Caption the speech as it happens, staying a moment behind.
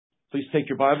Please take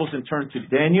your Bibles and turn to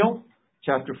Daniel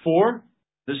chapter 4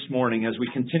 this morning as we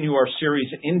continue our series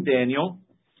in Daniel.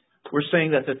 We're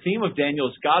saying that the theme of Daniel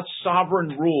is God's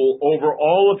sovereign rule over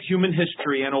all of human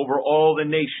history and over all the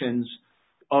nations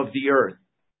of the earth.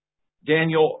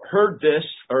 Daniel heard this,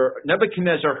 or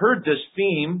Nebuchadnezzar heard this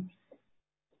theme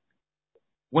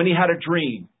when he had a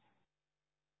dream.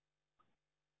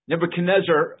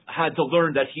 Nebuchadnezzar had to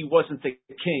learn that he wasn't the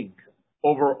king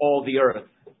over all the earth.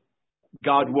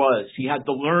 God was. He had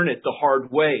to learn it the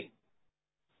hard way.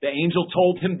 The angel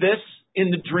told him this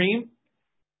in the dream.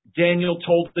 Daniel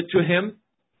told it to him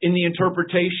in the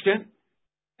interpretation.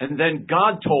 And then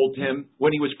God told him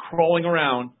when he was crawling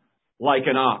around like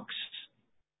an ox.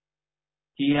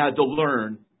 He had to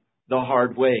learn the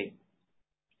hard way.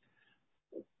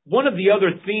 One of the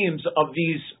other themes of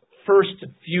these first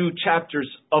few chapters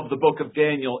of the book of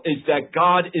Daniel is that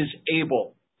God is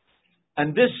able.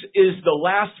 And this is the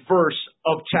last verse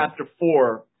of chapter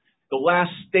 4, the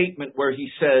last statement where he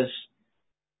says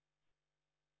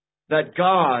that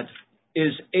God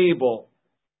is able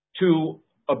to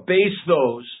abase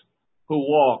those who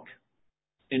walk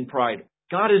in pride.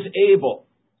 God is able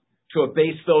to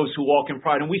abase those who walk in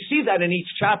pride. And we see that in each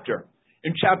chapter.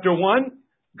 In chapter 1,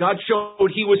 God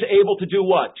showed he was able to do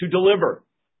what? To deliver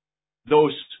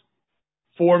those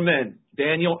 4 men,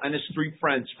 Daniel and his 3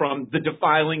 friends, from the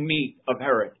defiling meat of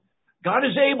Herod. God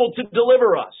is able to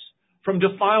deliver us from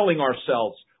defiling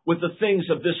ourselves with the things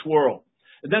of this world.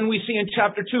 And then we see in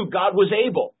chapter 2, God was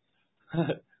able.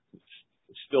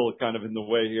 It's still kind of in the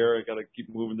way here. I got to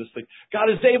keep moving this thing. God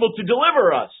is able to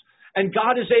deliver us. And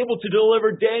God is able to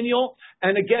deliver Daniel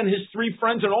and again his 3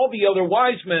 friends and all the other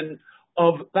wise men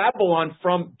of Babylon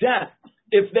from death.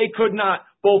 If they could not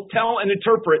both tell and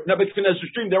interpret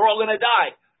Nebuchadnezzar's dream, they were all going to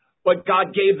die. But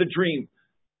God gave the dream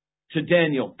to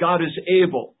Daniel. God is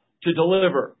able to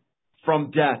deliver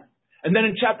from death. And then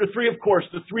in chapter 3, of course,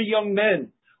 the 3 young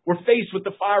men were faced with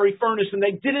the fiery furnace and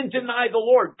they didn't deny the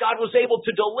Lord. God was able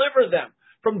to deliver them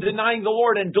from denying the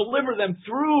Lord and deliver them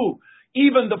through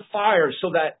even the fire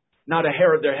so that not a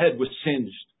hair of their head was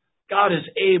singed. God is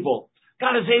able.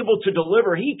 God is able to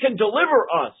deliver. He can deliver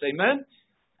us. Amen?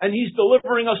 And He's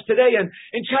delivering us today. And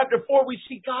in chapter 4, we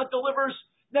see God delivers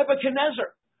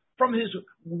Nebuchadnezzar from his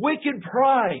wicked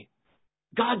pride.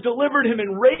 God delivered him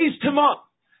and raised him up.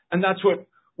 And that's what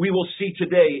we will see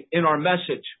today in our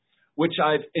message, which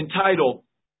I've entitled,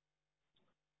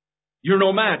 You're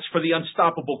No Match for the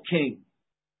Unstoppable King.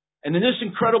 And in this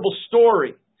incredible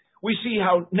story, we see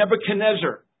how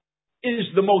Nebuchadnezzar is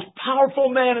the most powerful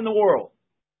man in the world.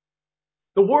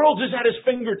 The world is at his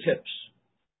fingertips.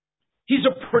 He's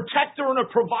a protector and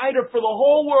a provider for the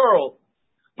whole world.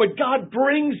 But God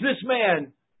brings this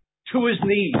man to his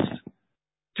knees,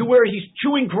 to where he's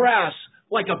chewing grass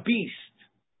like a beast.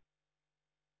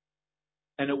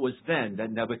 And it was then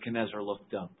that Nebuchadnezzar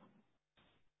looked up.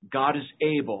 God is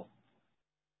able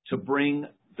to bring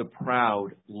the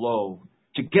proud low,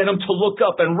 to get them to look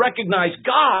up and recognize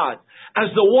God as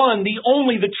the one, the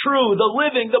only, the true, the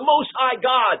living, the most high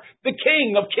God, the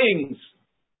King of kings.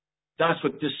 That's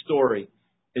what this story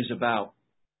is about.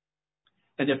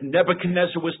 And if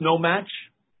Nebuchadnezzar was no match,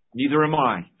 neither am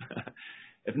I.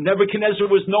 If Nebuchadnezzar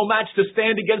was no match to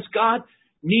stand against God,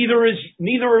 neither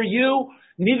are you,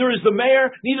 neither is the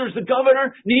mayor, neither is the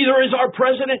governor, neither is our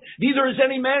president, neither is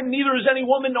any man, neither is any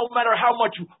woman, no matter how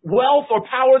much wealth or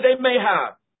power they may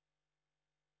have.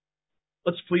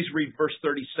 Let's please read verse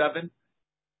 37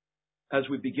 as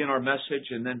we begin our message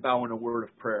and then bow in a word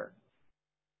of prayer.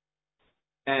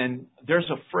 And there's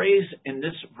a phrase in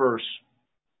this verse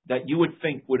that you would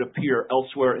think would appear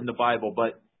elsewhere in the Bible,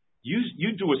 but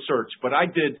you do a search, but I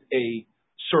did a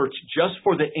search just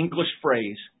for the English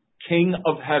phrase, King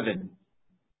of Heaven.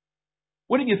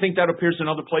 Wouldn't you think that appears in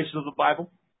other places of the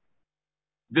Bible?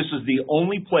 This is the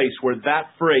only place where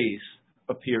that phrase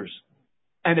appears.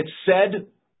 And it's said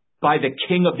by the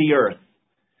King of the earth,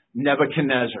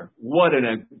 Nebuchadnezzar. What an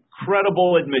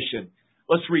incredible admission.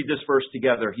 Let's read this verse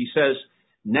together. He says,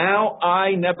 Now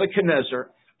I,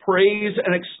 Nebuchadnezzar, praise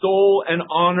and extol and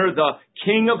honor the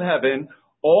King of heaven,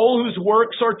 all whose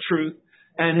works are truth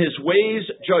and his ways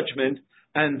judgment,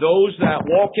 and those that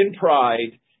walk in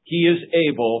pride he is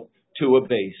able to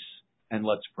abase. And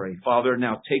let's pray. Father,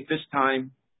 now take this time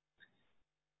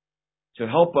to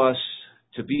help us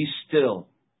to be still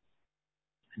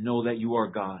and know that you are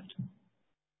God.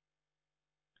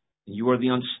 You are the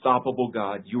unstoppable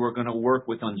God. You are going to work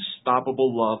with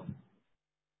unstoppable love,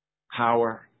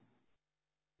 power,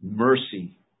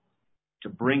 mercy to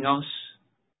bring us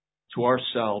to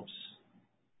ourselves,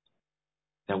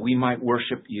 that we might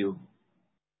worship you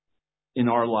in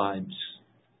our lives.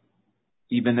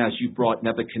 even as you brought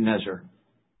Nebuchadnezzar.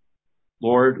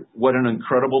 Lord, what an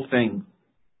incredible thing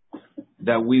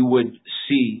that we would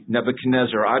see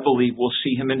Nebuchadnezzar. I believe we'll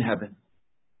see him in heaven,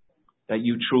 that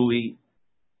you truly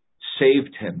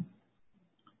saved him.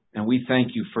 And we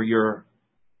thank you for your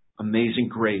amazing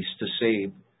grace to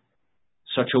save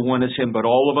such a one as him. But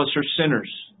all of us are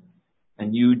sinners,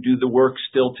 and you do the work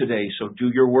still today. So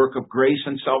do your work of grace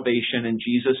and salvation in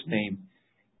Jesus' name.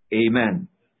 Amen.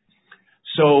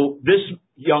 So this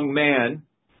young man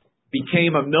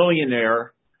became a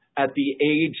millionaire at the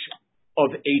age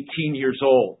of 18 years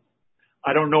old.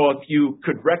 I don't know if you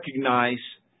could recognize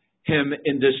him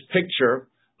in this picture,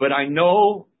 but I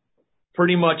know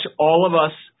pretty much all of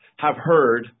us have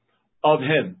heard of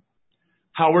him.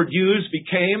 Howard Hughes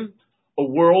became a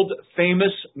world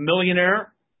famous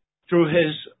millionaire through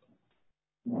his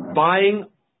buying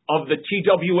of the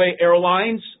TWA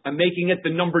Airlines and making it the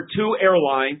number 2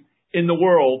 airline in the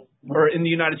world, or in the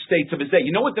United States of his day.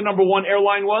 You know what the number 1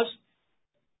 airline was?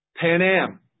 Pan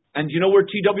Am. And do you know where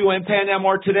TWA and Pan Am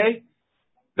are today?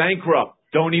 Bankrupt.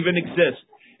 Don't even exist.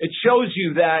 It shows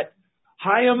you that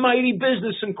high and mighty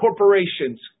business and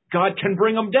corporations, God can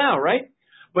bring them down, right?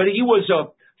 But he was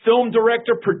a film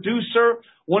director, producer,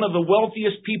 one of the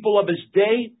wealthiest people of his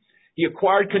day. He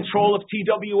acquired control of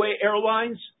TWA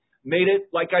Airlines, made it,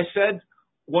 like I said,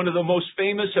 one of the most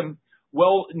famous and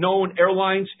well-known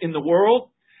airlines in the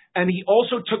world. And he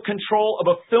also took control of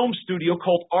a film studio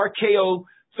called RKO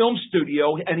Film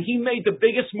Studio, and he made the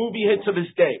biggest movie hits of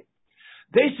his day.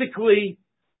 Basically,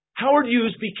 Howard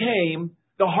Hughes became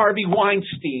the Harvey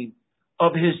Weinstein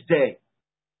of his day.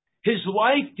 His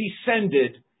life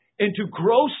descended into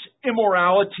gross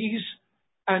immoralities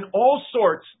and all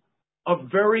sorts of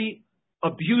very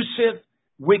abusive,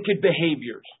 wicked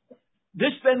behaviors.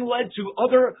 This then led to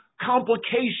other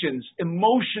complications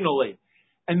emotionally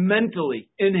and mentally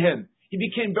in him. He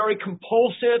became very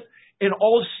compulsive in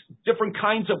all different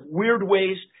kinds of weird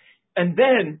ways. And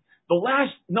then the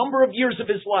last number of years of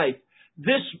his life,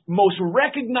 this most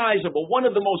recognizable, one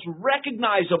of the most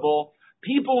recognizable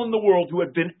people in the world who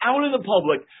had been out in the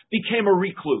public became a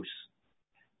recluse.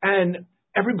 And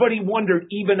everybody wondered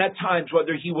even at times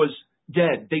whether he was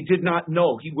dead. They did not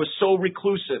know. He was so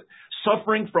reclusive,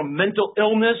 suffering from mental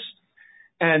illness,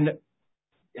 and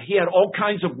he had all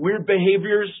kinds of weird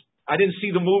behaviors. I didn't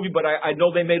see the movie, but I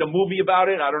know they made a movie about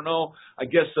it. I don't know. I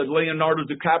guess Leonardo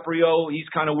DiCaprio, he's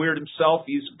kind of weird himself.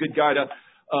 He's a good guy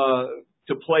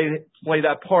to play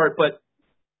that part. But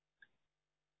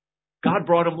God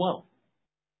brought him low.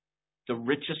 The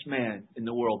richest man in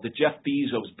the world, the Jeff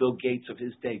Bezos, Bill Gates of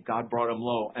his day, God brought him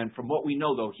low. And from what we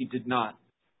know, though, he did not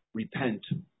repent.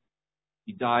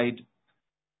 He died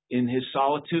in his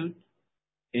solitude,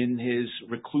 in his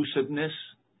reclusiveness,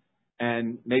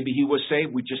 and maybe he was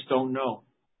saved. We just don't know.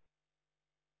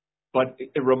 But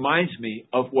it reminds me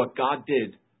of what God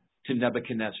did to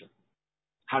Nebuchadnezzar.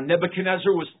 How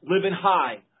Nebuchadnezzar was living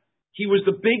high. He was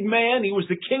the big man. He was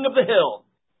the king of the hill.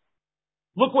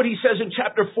 Look what he says in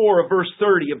chapter 4 of verse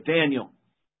 30 of Daniel.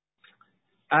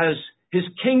 As his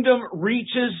kingdom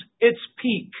reaches its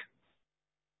peak,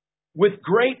 with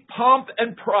great pomp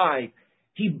and pride,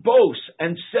 he boasts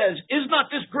and says, "Is not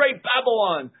this great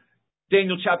Babylon,"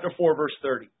 Daniel chapter 4 verse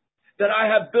 30, "that I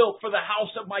have built for the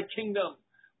house of my kingdom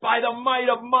by the might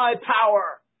of my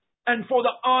power and for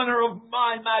the honor of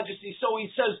my majesty." So he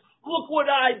says, look what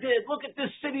I did. Look at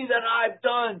this city that I've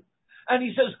done. And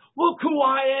he says, look who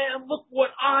I am. Look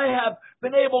what I have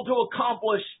been able to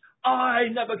accomplish. I,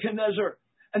 Nebuchadnezzar.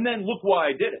 And then look why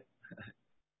I did it.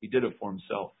 He did it for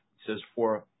himself. He says,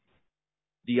 for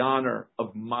the honor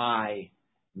of my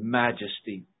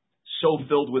majesty. So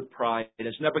filled with pride. And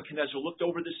as Nebuchadnezzar looked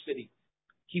over the city,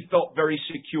 he felt very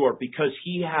secure because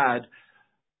he had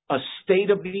a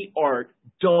state-of-the-art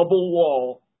double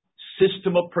wall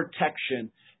system of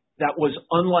protection that was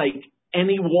unlike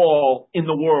any wall in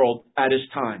the world at his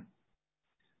time.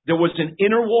 There was an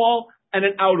inner wall and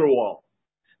an outer wall.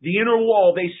 The inner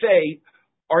wall, they say,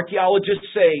 archaeologists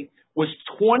say, was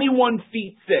 21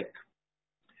 feet thick.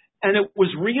 And it was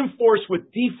reinforced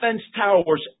with defense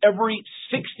towers. Every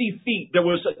 60 feet, there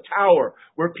was a tower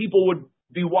where people would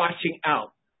be watching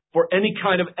out for any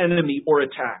kind of enemy or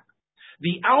attack.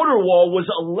 The outer wall was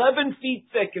 11 feet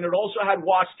thick, and it also had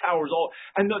watchtowers.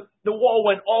 And the wall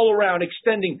went all around,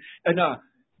 extending in a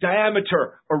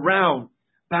diameter around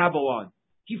Babylon.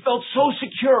 He felt so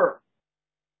secure,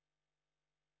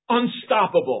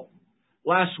 unstoppable.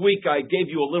 Last week, I gave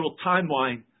you a little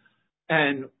timeline,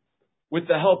 and with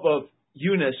the help of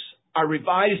Eunice, I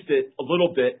revised it a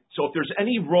little bit. So if there's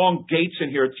any wrong dates in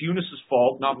here, it's Eunice's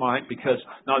fault, not mine, because,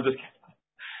 no, I'm just kidding.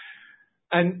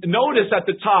 And notice at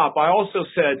the top, I also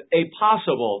said a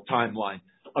possible timeline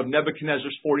of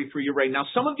Nebuchadnezzar's 43-year reign. Now,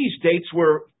 some of these dates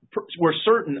we're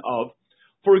certain of.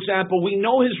 For example, we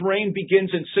know his reign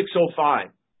begins in 605.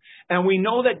 And we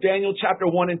know that Daniel chapter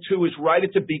 1 and 2 is right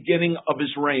at the beginning of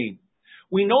his reign.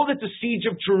 We know that the siege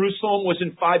of Jerusalem was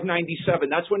in 597.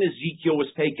 That's when Ezekiel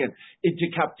was taken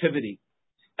into captivity.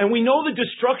 And we know the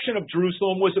destruction of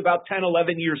Jerusalem was about 10,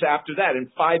 11 years after that,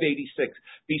 in 586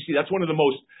 BC. That's one of the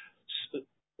most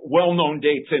well-known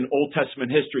dates in Old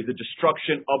Testament history, the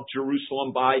destruction of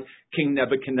Jerusalem by King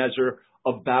Nebuchadnezzar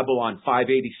of Babylon,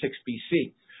 586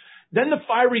 BC. Then the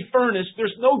fiery furnace,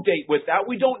 there's no date with that.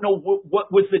 We don't know what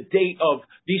was the date of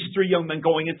these three young men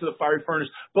going into the fiery furnace,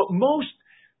 but most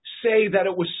say that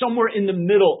it was somewhere in the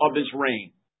middle of his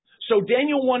reign. So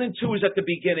Daniel 1 and 2 is at the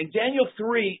beginning. Daniel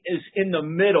 3 is in the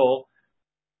middle.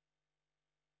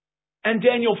 And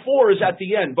Daniel 4 is at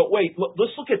the end. But wait,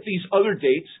 let's look at these other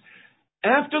dates.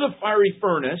 After the fiery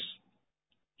furnace,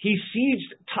 he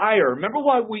sieged Tyre. Remember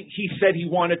why he said he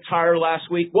wanted Tyre last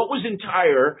week? What was in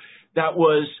Tyre that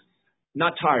was...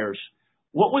 not Tyre's.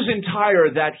 What was in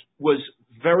Tyre that was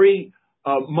very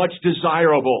much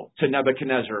desirable to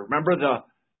Nebuchadnezzar? Remember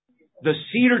the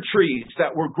cedar trees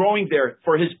that were growing there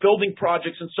for his building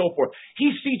projects and so forth.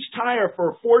 He sieged Tyre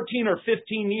for 14 or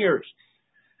 15 years.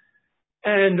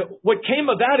 And what came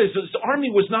of that is his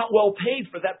army was not well paid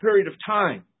for that period of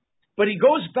time. But he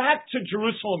goes back to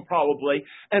Jerusalem probably,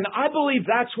 and I believe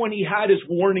that's when he had his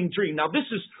warning dream. Now this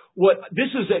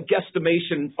is a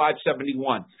guesstimation in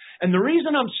 571. And the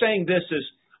reason I'm saying this is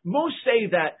most say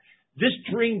that this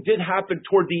dream did happen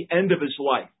toward the end of his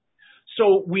life.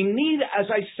 So we need, as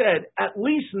I said, at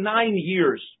least 9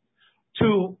 years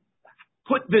to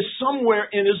put this somewhere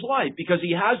in his life, because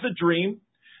he has the dream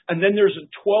and then there's a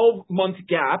 12-month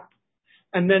gap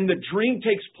and then the dream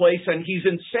takes place and he's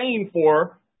insane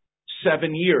for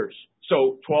 7 years.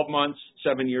 So 12 months,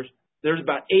 7 years. There's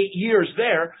about 8 years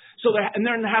there. And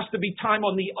then there has to be time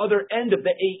on the other end of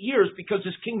the 8 years because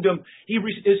his kingdom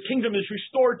is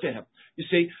restored to him. You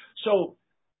see? So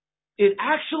it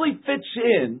actually fits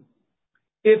in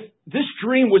if this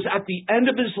dream was at the end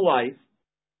of his life,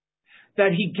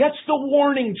 that he gets the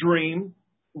warning dream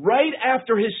right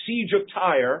after his siege of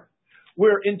Tyre,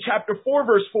 where in chapter 4,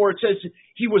 verse 4, it says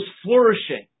he was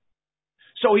flourishing.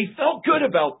 So he felt good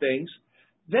about things.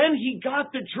 Then he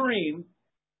got the dream.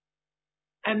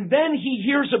 And then he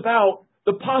hears about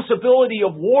the possibility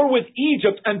of war with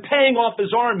Egypt and paying off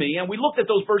his army. And we looked at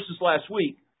those verses last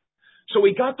week. So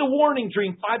he got the warning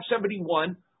dream,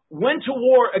 571, went to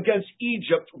war against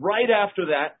Egypt right after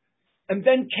that, and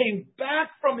then came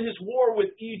back from his war with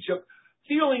Egypt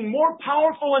feeling more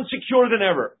powerful and secure than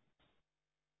ever.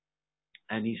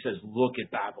 And he says, look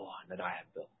at Babylon that I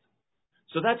have built.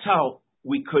 So that's how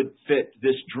we could fit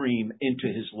this dream into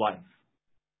his life.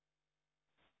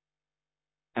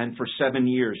 And for 7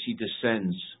 years, he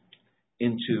descends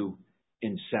into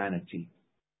insanity.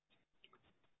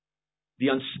 The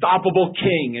unstoppable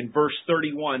king, in verse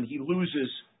 31, he loses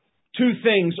two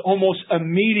things almost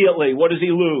immediately. What does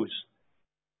he lose?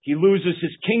 He loses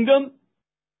his kingdom,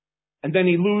 and then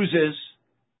he loses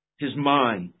his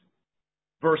mind.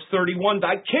 Verse 31,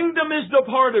 thy kingdom is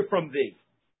departed from thee.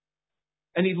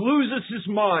 And he loses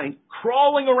his mind,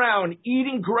 crawling around,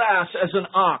 eating grass as an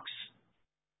ox.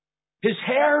 His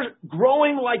hair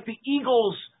growing like the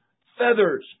eagle's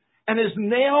feathers, and his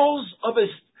nails of his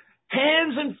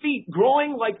hands and feet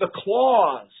growing like the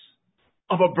claws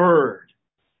of a bird.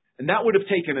 And that would have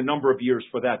taken a number of years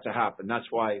for that to happen. That's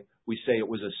why we say it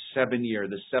was a 7 year.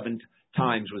 The 7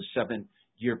 times was 7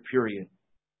 year period.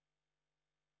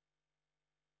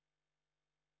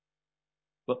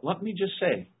 But let me just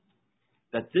say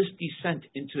that this descent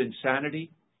into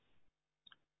insanity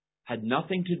had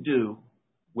nothing to do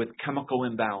with chemical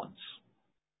imbalance.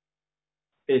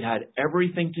 It had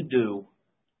everything to do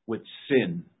with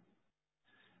sin.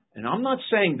 And I'm not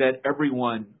saying that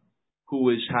everyone who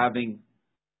is having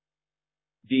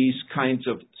these kinds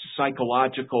of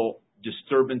psychological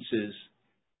disturbances,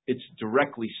 it's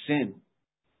directly sin.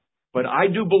 But I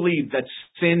do believe that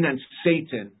sin and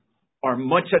Satan are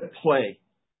much at play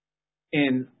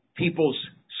in people's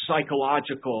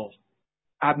psychological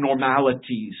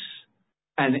abnormalities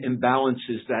and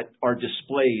imbalances that are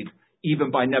displayed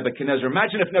even by Nebuchadnezzar.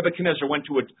 Imagine if Nebuchadnezzar went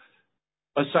to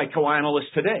a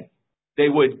psychoanalyst today. They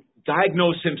would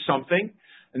diagnose him something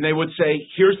and they would say,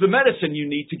 here's the medicine you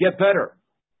need to get better.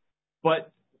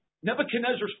 But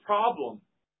Nebuchadnezzar's problem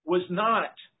was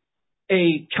not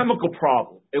a chemical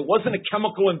problem. It wasn't a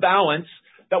chemical imbalance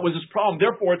that was his problem.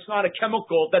 Therefore, it's not a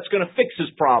chemical that's going to fix his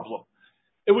problem.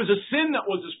 It was a sin that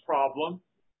was his problem.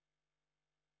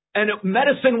 And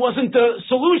medicine wasn't the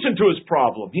solution to his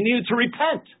problem. He needed to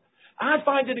repent. I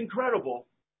find it incredible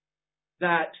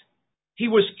that he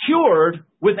was cured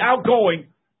without going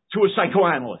to a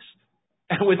psychoanalyst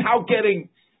and without getting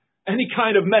any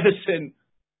kind of medicine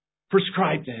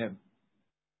prescribed to him.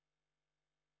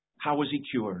 How was he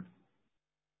cured?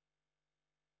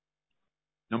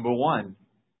 Number one,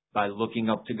 by looking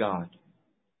up to God.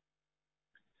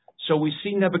 So we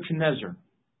see Nebuchadnezzar,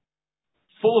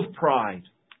 full of pride,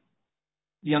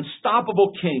 the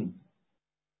unstoppable king.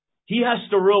 He has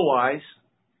to realize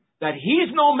that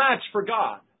he's no match for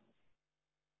God.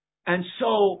 And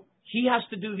so he has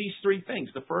to do these three things.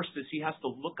 The first is he has to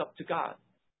look up to God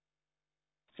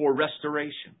for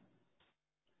restoration.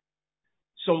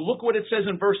 So look what it says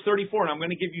in verse 34, and I'm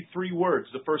going to give you three words.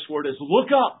 The first word is look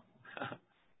up.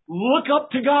 Look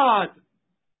up to God.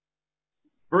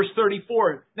 Verse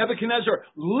 34, Nebuchadnezzar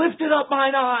lifted up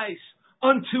mine eyes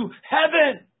unto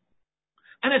heaven.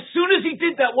 And as soon as he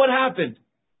did that, what happened?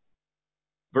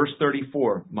 Verse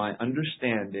 34, my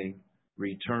understanding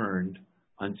returned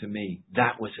unto me.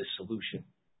 That was his solution.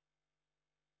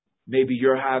 Maybe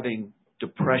you're having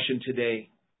depression today.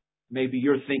 Maybe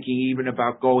you're thinking even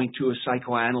about going to a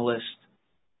psychoanalyst.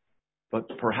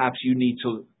 But perhaps you need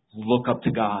to look up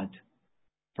to God.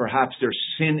 Perhaps there's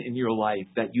sin in your life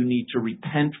that you need to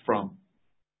repent from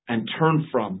and turn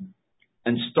from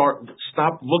and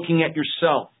stop looking at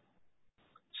yourself.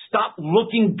 Stop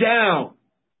looking down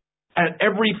at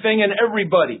everything and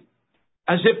everybody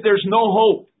as if there's no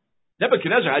hope.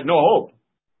 Nebuchadnezzar had no hope.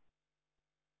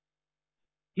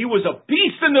 He was a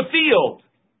beast in the field.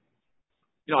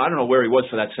 You know, I don't know where he was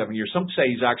for that 7 years. Some say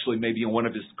he's actually maybe in one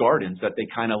of his gardens, that they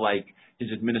kind of like his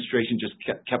administration just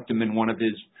kept him in one of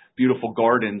his beautiful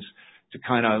gardens to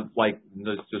kind of like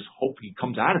just hope he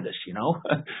comes out of this, you know,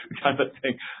 kind of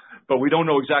thing. But we don't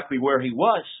know exactly where he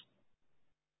was.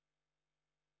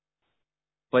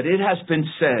 But it has been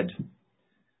said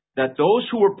that those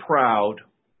who are proud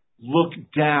look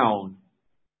down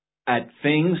at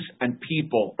things and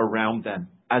people around them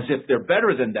as if they're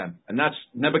better than them. And that's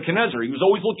Nebuchadnezzar. He was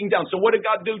always looking down. So what did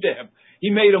God do to him? He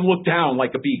made him look down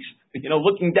like a beast, you know,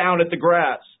 looking down at the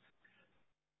grass.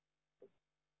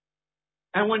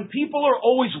 And when people are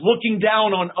always looking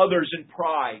down on others in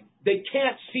pride, they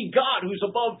can't see God who's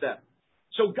above them.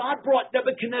 So God brought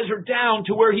Nebuchadnezzar down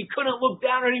to where he couldn't look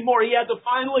down anymore. He had to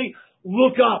finally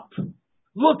look up.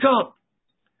 Look up.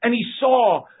 And he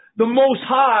saw the Most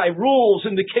High rules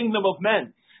in the kingdom of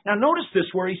men. Now notice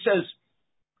this where he says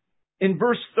in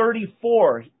verse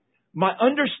 34, my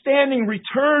understanding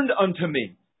returned unto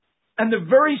me. And the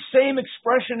very same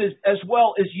expression as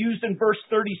well is used in verse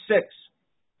 36.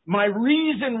 My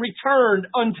reason returned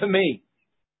unto me.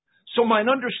 So mine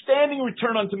understanding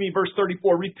returned unto me, verse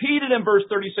 34. Repeated in verse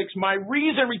 36, my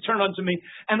reason returned unto me,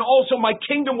 and also my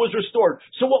kingdom was restored.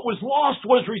 So what was lost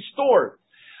was restored.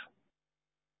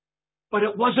 But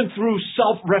it wasn't through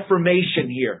self-reformation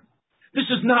here. This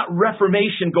is not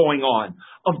reformation going on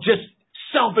of just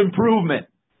self-improvement.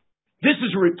 This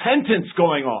is repentance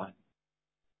going on.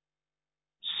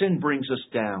 Sin brings us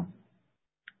down.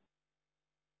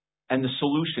 And the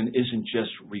solution isn't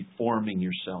just reforming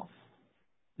yourself.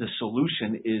 The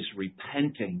solution is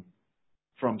repenting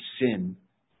from sin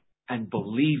and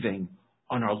believing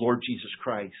on our Lord Jesus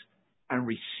Christ and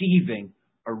receiving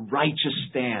a righteous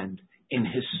stand in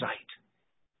His sight.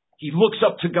 He looks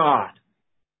up to God.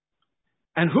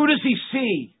 And who does he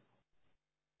see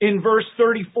in verse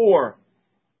 34?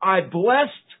 I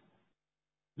blessed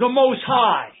the Most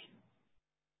High.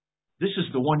 This is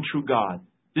the one true God.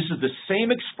 This is the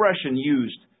same expression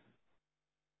used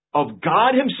of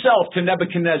God Himself to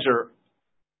Nebuchadnezzar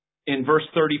in verse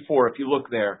 34, if you look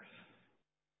there.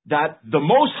 That the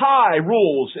Most High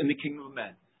rules in the kingdom of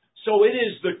men. So it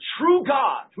is the true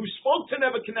God who spoke to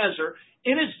Nebuchadnezzar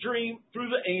in his dream through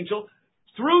the angel,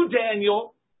 through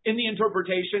Daniel in the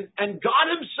interpretation, and God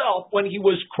Himself when He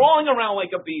was crawling around like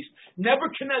a beast.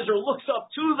 Nebuchadnezzar looks up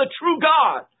to the true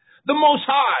God, the Most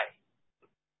High,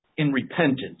 in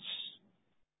repentance.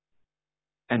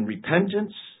 And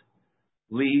repentance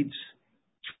leads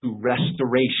to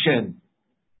restoration.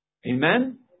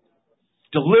 Amen?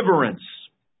 Deliverance.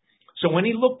 So when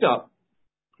he looked up,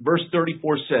 verse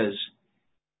 34 says,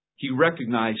 he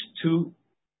recognized two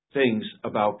things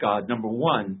about God. Number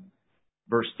one,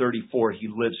 verse 34, He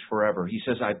lives forever. He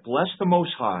says, I bless the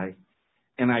Most High,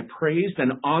 and I praised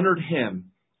and honored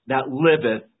Him that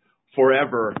liveth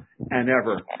forever and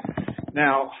ever.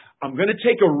 Now, I'm going to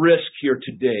take a risk here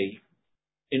today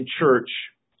in church,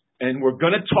 and we're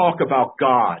going to talk about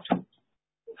God.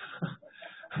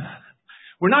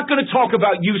 We're not going to talk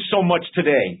about you so much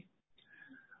today.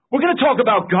 We're going to talk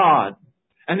about God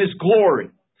and His glory.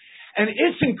 And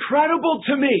it's incredible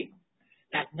to me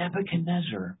that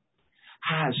Nebuchadnezzar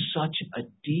has such a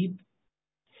deep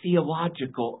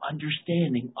theological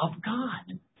understanding of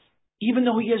God, even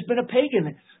though he has been a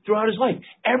pagan throughout his life.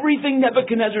 Everything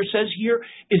Nebuchadnezzar says here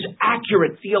is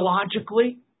accurate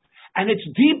theologically, and it's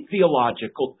deep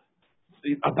theological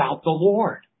about the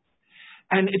Lord.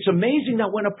 And it's amazing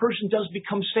that when a person does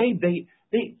become saved, they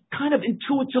kind of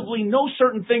intuitively know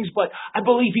certain things, but I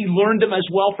believe he learned them as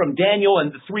well from Daniel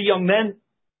and the three young men.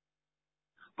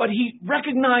 But he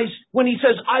recognized when he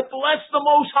says, I bless the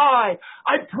Most High,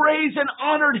 I praise and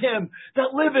honored Him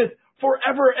that liveth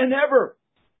forever and ever.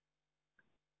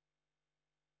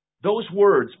 Those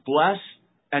words, bless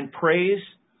and praise,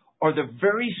 are the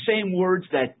very same words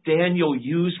that Daniel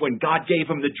used when God gave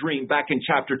him the dream back in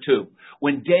chapter 2.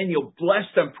 When Daniel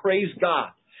blessed and praised God.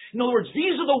 In other words,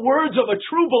 these are the words of a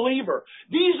true believer.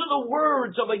 These are the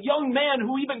words of a young man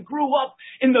who even grew up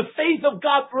in the faith of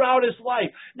God throughout his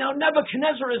life. Now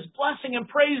Nebuchadnezzar is blessing and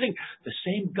praising the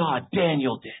same God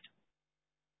Daniel did.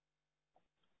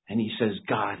 And he says,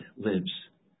 God lives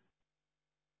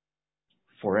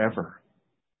forever.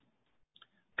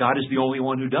 God is the only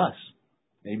one who does.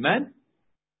 Amen?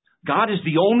 God is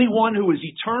the only one who is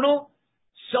eternal,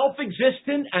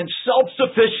 self-existent, and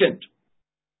self-sufficient.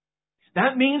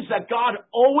 That means that God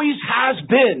always has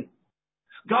been.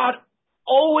 God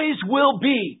always will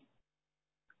be.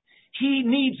 He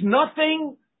needs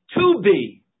nothing to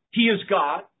be. He is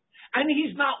God. And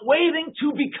He's not waiting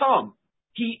to become.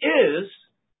 He is.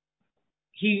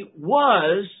 He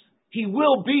was. He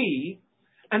will be.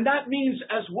 And that means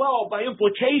as well, by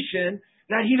implication,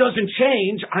 that He doesn't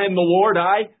change. I am the Lord,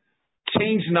 I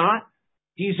change not.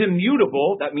 He's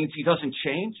immutable. That means He doesn't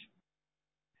change.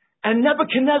 And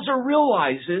Nebuchadnezzar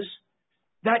realizes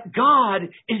that God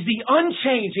is the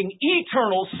unchanging,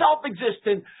 eternal,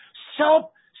 self-existent,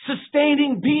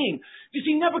 self-sustaining being. You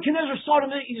see, Nebuchadnezzar saw him,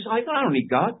 he's like, I don't need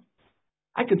God.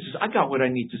 I got what I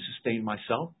need to sustain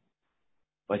myself.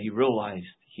 But he realized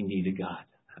he needed God.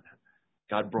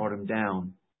 God brought him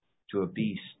down to a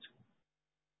beast.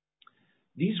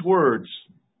 These words,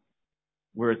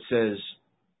 where it says,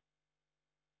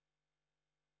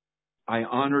 I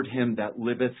honored Him that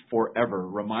liveth forever,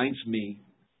 reminds me,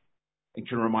 and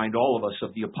can remind all of us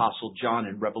of the Apostle John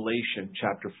in Revelation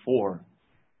chapter 4,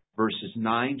 verses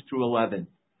 9 through 11,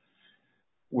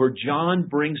 where John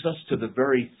brings us to the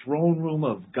very throne room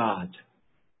of God,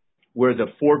 where the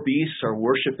four beasts are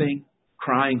worshiping,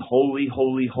 crying, holy,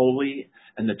 holy, holy,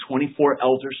 and the 24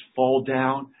 elders fall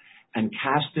down and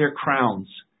cast their crowns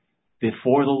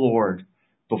before the Lord,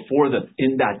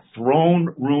 in that throne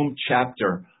room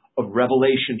chapter of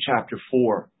Revelation chapter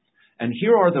 4. And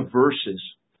here are the verses.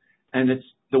 And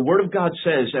the Word of God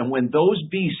says, and when those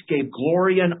beasts gave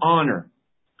glory and honor,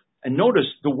 and notice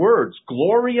the words,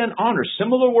 glory and honor,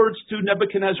 similar words to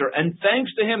Nebuchadnezzar, and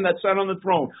thanks to Him that sat on the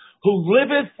throne, who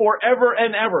liveth forever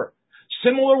and ever.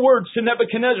 Similar words to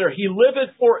Nebuchadnezzar, He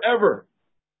liveth forever.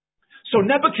 So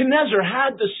Nebuchadnezzar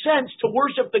had the sense to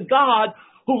worship the God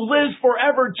who lives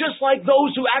forever, just like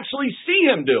those who actually see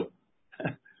Him do.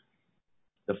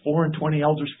 The 24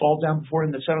 elders fall down before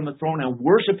Him that sat on the throne and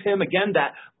worship Him again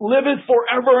that liveth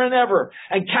forever and ever,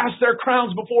 and cast their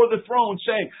crowns before the throne,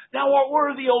 saying, Thou art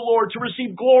worthy, O Lord, to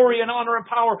receive glory and honor and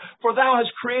power, for Thou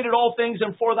hast created all things,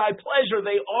 and for Thy pleasure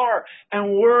they are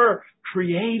and were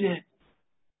created.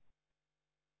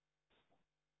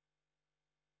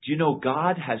 Do you know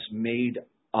God has made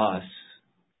us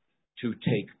to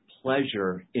take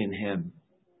pleasure in Him?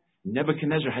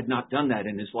 Nebuchadnezzar had not done that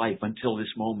in his life until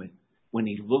this moment, when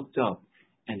he looked up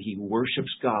and he worships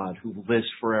God who lives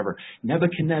forever.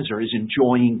 Nebuchadnezzar is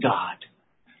enjoying God.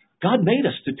 God made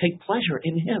us to take pleasure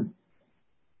in Him.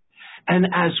 And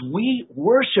as we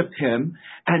worship Him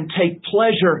and take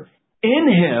pleasure in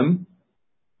Him,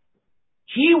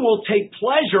 He will take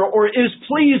pleasure or is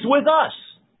pleased with us.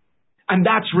 And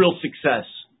that's real success.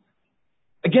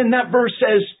 Again, that verse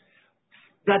says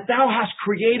that Thou hast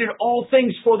created all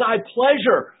things for Thy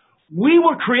pleasure. We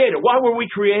were created. Why were we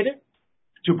created?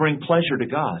 To bring pleasure to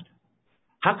God.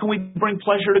 How can we bring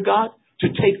pleasure to God? To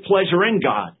take pleasure in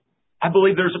God. I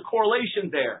believe there's a correlation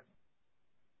there.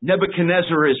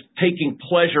 Nebuchadnezzar is taking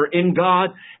pleasure in God,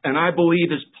 and I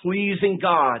believe is pleasing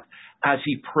God as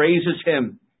he praises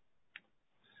Him.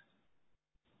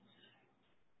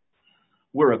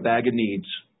 We're a bag of needs.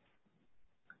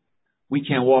 We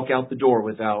can't walk out the door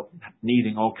without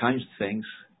needing all kinds of things.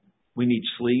 We need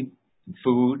sleep,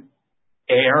 food,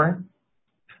 air.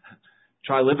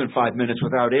 Try living 5 minutes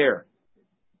without air.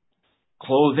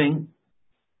 Clothing.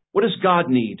 What does God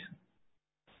need?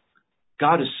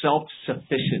 God is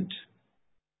self-sufficient.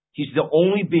 He's the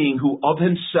only being who of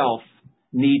himself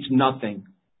needs nothing.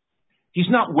 He's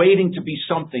not waiting to be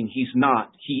something he's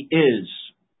not. He is.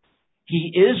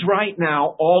 He is right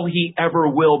now all he ever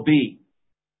will be.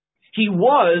 He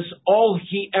was all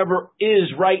he ever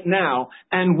is right now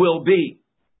and will be.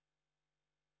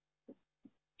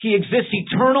 He exists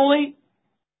eternally,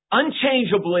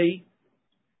 unchangeably,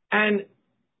 and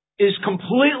is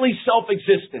completely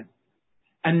self-existent.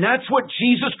 And that's what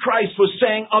Jesus Christ was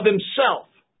saying of himself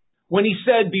when he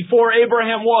said, before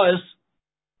Abraham was,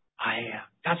 I am.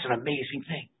 That's an amazing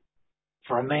thing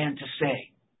for a man to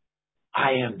say,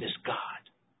 I am this God.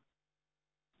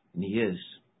 And he is.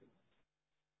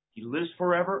 He lives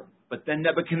forever, but then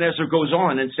Nebuchadnezzar goes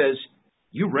on and says,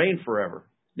 you reign forever.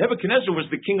 Nebuchadnezzar was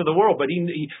the king of the world, but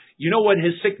he you know what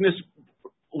his sickness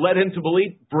led him to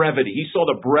believe? Brevity. He saw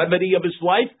the brevity of his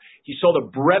life. He saw the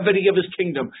brevity of his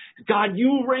kingdom. God,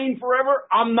 you reign forever?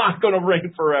 I'm not going to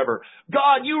reign forever.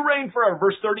 God, you reign forever.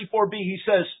 Verse 34b, he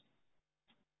says,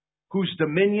 whose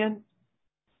dominion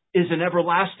is an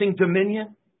everlasting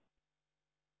dominion.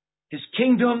 His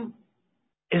kingdom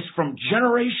is from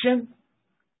generation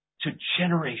to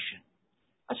generation.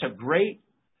 That's a great,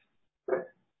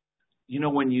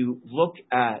 when you look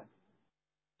at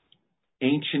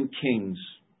ancient kings,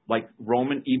 like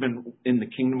Roman, even in the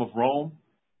kingdom of Rome,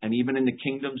 and even in the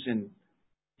kingdoms in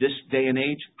this day and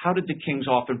age, how did the kings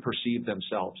often perceive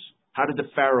themselves? How did the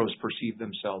pharaohs perceive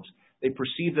themselves? They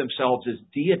perceived themselves as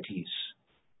deities.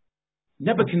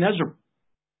 Nebuchadnezzar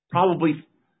probably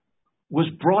was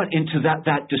brought into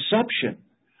that deception.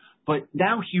 But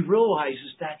now he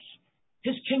realizes that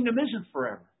his kingdom isn't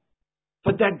forever,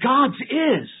 but that God's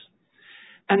is.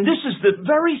 And this is the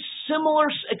very similar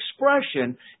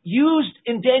expression used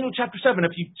in Daniel chapter 7.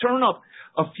 If you turn up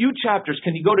a few chapters,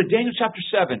 can you go to Daniel chapter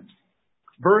 7,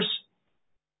 verse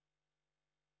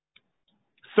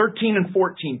 13 and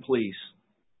 14, please?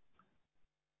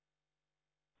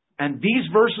 And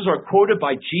these verses are quoted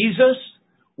by Jesus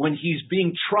when he's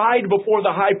being tried before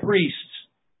the high priest.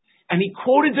 And he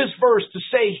quoted this verse to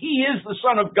say he is the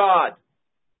Son of God.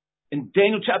 In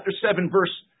Daniel chapter 7,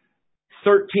 verse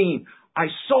 13, I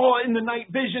saw in the night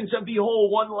visions, and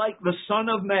behold, one like the Son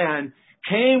of Man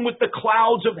came with the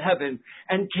clouds of heaven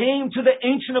and came to the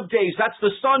Ancient of Days. That's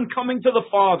the Son coming to the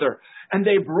Father. And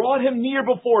they brought him near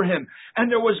before him. And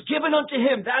there was given unto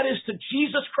him, that is to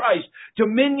Jesus Christ,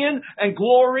 dominion and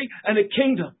glory and a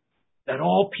kingdom, that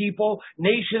all people,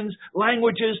 nations,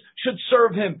 languages should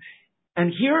serve him.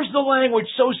 And here's the language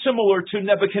so similar to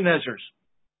Nebuchadnezzar's.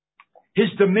 His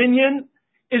dominion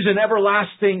is an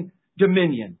everlasting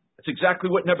dominion. That's exactly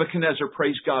what Nebuchadnezzar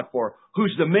praised God for.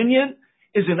 Whose dominion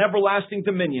is an everlasting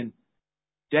dominion.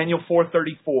 Daniel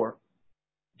 4:34.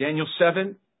 Daniel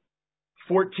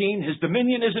 7:14. His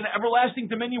dominion is an everlasting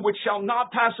dominion which shall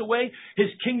not pass away. His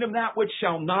kingdom that which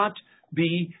shall not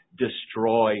be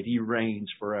destroyed. He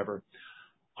reigns forever.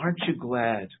 Aren't you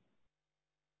glad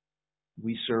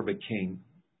we serve a king?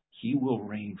 He will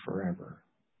reign forever.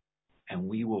 And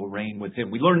we will reign with him.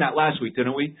 We learned that last week,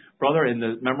 didn't we, brother, in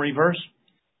the memory verse?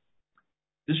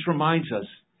 This reminds us.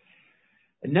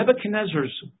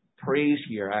 Nebuchadnezzar's praise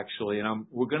here, actually, and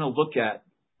we're going to look at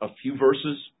a few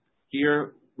verses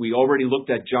here. We already looked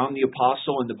at John the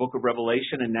Apostle in the book of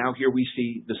Revelation, and now here we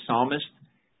see the psalmist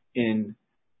in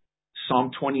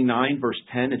Psalm 29, verse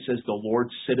 10. It says, the Lord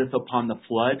sitteth upon the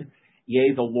flood.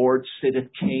 Yea, the Lord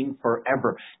sitteth king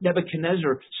forever.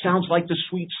 Nebuchadnezzar sounds like the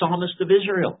sweet psalmist of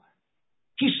Israel.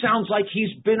 He sounds like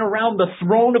he's been around the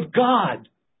throne of God.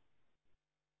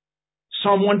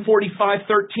 Psalm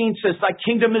 145:13 says, thy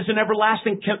kingdom is an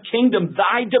everlasting kingdom.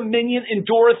 Thy dominion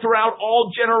endureth throughout all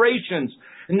generations.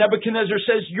 And Nebuchadnezzar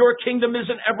says, your kingdom is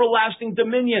an everlasting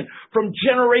dominion from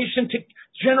generation to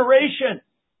generation.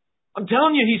 I'm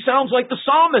telling you, he sounds like the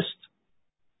psalmist.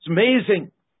 It's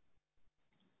amazing.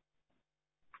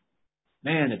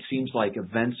 Man, it seems like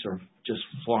events are just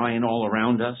flying all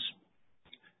around us.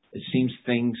 It seems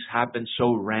things happen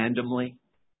so randomly.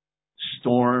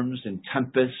 Storms and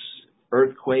tempests,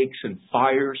 earthquakes and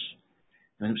fires.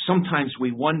 And sometimes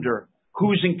we wonder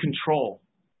who's in control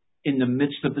in the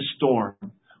midst of the storm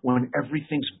when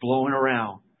everything's blowing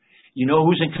around. You know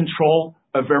who's in control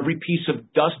of every piece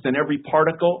of dust and every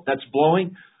particle that's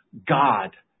blowing?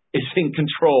 God is in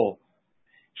control.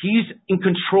 He's in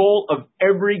control of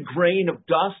every grain of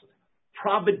dust,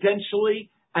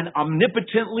 providentially and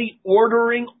omnipotently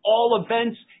ordering all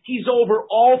events. He's over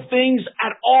all things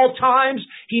at all times.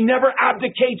 He never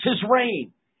abdicates his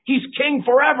reign. He's king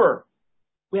forever.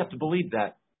 We have to believe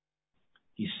that.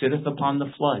 He sitteth upon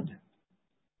the flood.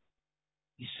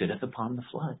 He sitteth upon the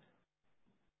flood.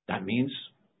 That means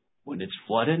When it's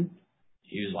flooding,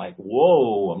 he's like,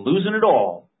 whoa, I'm losing it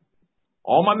all.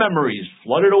 All my memories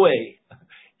flooded away.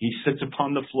 He sits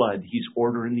upon the flood. He's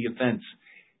ordering the events.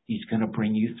 He's going to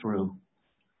bring you through.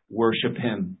 Worship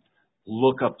him.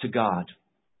 Look up to God.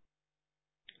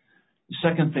 The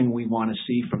second thing we want to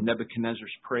see from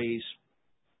Nebuchadnezzar's praise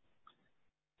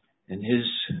and his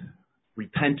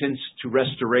repentance to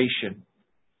restoration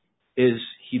is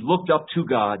he looked up to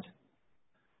God,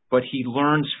 but he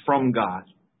learns from God.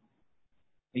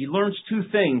 He learns two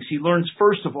things. He learns,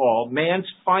 first of all, man's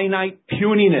finite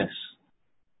puniness.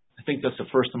 I think that's the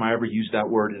first time I ever used that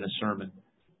word in a sermon.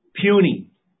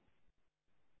 Puny.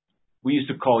 We used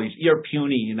to call these, you're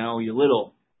puny, you're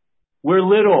little. We're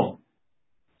little,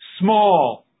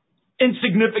 small,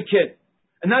 insignificant.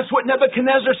 And that's what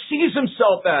Nebuchadnezzar sees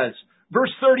himself as.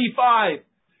 Verse 35,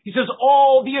 he says,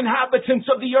 all the inhabitants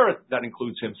of the earth, that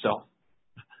includes himself,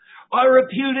 are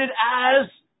reputed as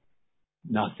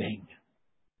nothing.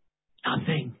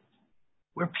 Nothing.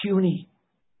 We're puny.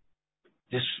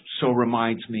 This so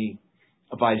reminds me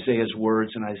of Isaiah's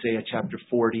words in Isaiah chapter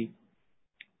 40,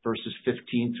 verses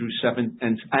 15 through 7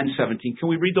 and 17. Can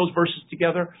we read those verses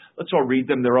together? Let's all read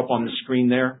them. They're up on the screen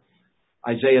there.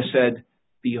 Isaiah said,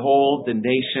 behold, the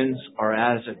nations are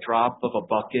as a drop of a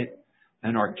bucket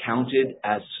and are counted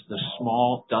as the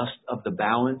small dust of the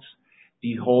balance.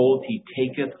 Behold, he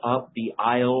taketh up the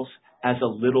isles as a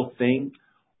little thing.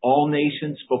 All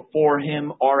nations before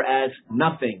him are as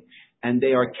nothing, and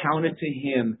they are counted to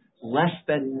him less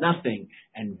than nothing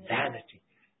and vanity.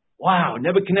 Wow,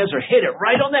 Nebuchadnezzar hit it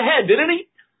right on the head, didn't he?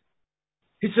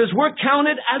 He says, we're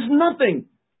counted as nothing.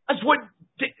 That's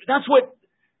what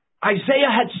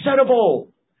Isaiah had said of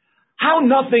old. How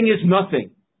nothing is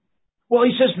nothing. Well,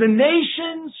 he says, the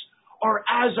nations are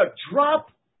as a drop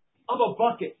of a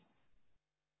bucket.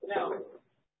 Now,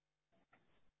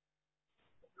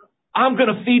 I'm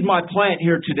going to feed my plant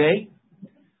here today.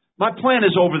 My plant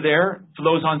is over there. For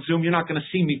those on Zoom, you're not going to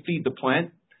see me feed the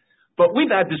plant. But we've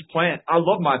had this plant. I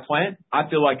love my plant. I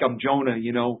feel like I'm Jonah,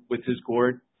 with his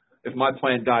gourd. If my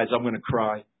plant dies, I'm going to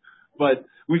cry. But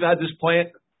we've had this plant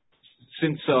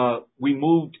since we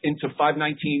moved into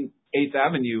 519 8th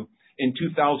Avenue in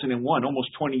 2001, almost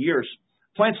 20 years.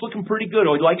 Plant's looking pretty good.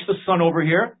 Oh, he likes the sun over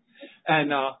here.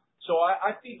 And so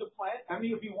I feed the plant. How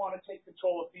many of you want to take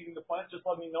control of feeding the plant? Just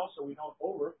let me know so we don't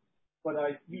over. But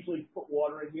I usually put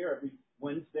water in here every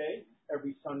Wednesday,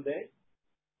 every Sunday.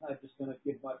 I'm just going to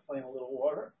give my plant a little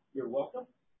water. You're welcome.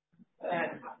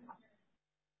 And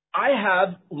I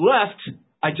have left,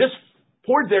 I just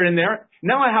poured that in there.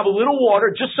 Now I have a little water,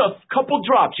 just a couple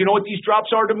drops. You know what these drops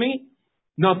are to me?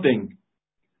 Nothing.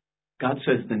 God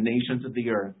says the nations of the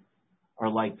earth are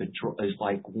like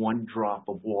one drop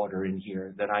of water in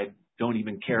here that I don't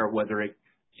even care whether it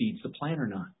feeds the plant or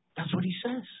not. That's what he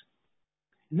says.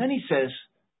 And then he says,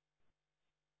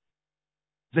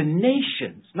 the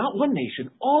nations, not one nation,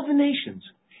 all the nations,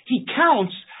 he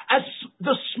counts as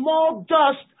the small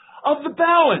dust of the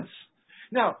balance.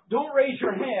 Now, don't raise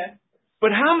your hand,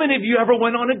 but how many of you ever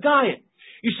went on a diet?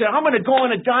 You said, I'm going to go on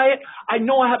a diet. I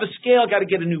know I have a scale. I got to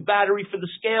get a new battery for the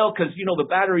scale because, the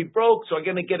battery broke. So I'm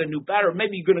going to get a new battery.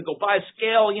 Maybe you're going to go buy a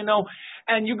scale,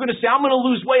 and you're going to say, I'm going to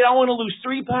lose weight. I want to lose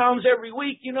 3 pounds every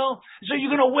week, So you're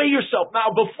going to weigh yourself.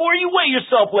 Now, before you weigh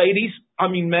yourself,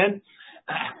 men,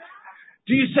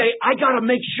 do you say, I got to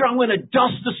make sure I'm going to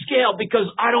dust the scale because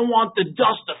I don't want the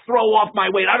dust to throw off my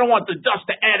weight. I don't want the dust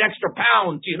to add extra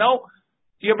pounds, Do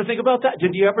you ever think about that?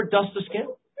 Did you ever dust the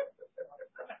scale?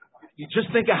 You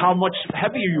just think of how much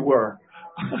heavier you were.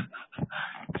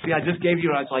 See, I just gave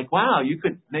you, I was like, wow, you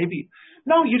could maybe.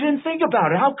 No, you didn't think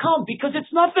about it. How come? Because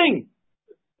it's nothing.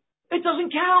 It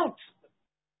doesn't count.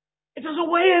 It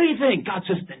doesn't weigh anything. God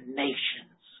says the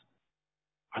nations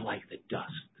are like the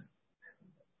dust.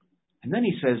 And then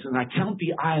he says, and I count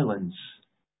the islands.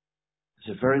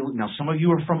 Now, some of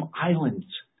you are from island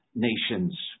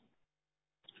nations.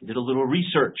 I did a little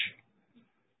research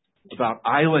about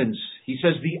islands. He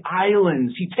says the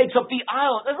islands. He takes up the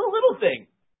island. That's a little thing.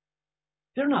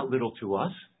 They're not little to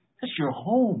us. That's your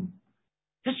home.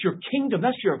 That's your kingdom.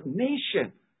 That's your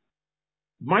nation.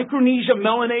 Micronesia,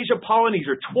 Melanesia,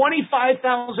 Polynesia,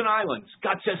 25,000 islands.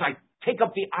 God says, I take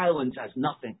up the islands as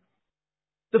nothing.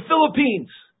 The Philippines.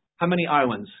 How many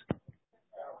islands?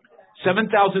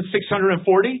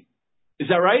 7,640? Is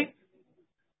that right?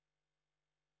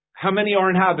 How many are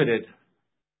inhabited?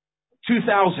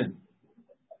 2,000.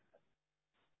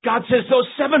 God says those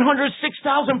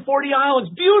 706,040 islands,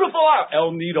 beautiful islands.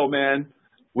 El Nido, man.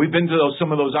 We've been to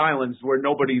some of those islands where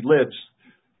nobody lives,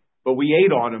 but we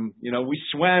ate on them. We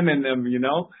swam in them.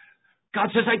 God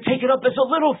says, I take it up as a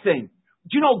little thing.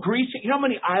 Do you know Greece? You know how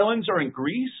many islands are in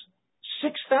Greece?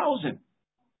 6,000.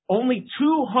 Only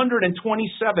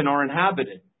 227 are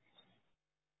inhabited.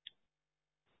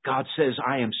 God says,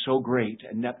 I am so great.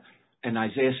 And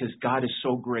Isaiah says, God is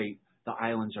so great. The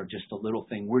islands are just a little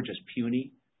thing. We're just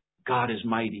puny. God is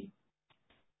mighty.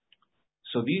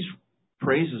 So these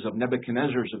praises of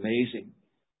Nebuchadnezzar is amazing,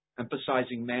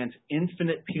 emphasizing man's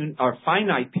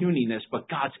finite puniness, but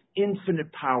God's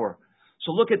infinite power.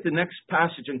 So look at the next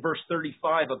passage in verse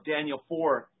 35 of Daniel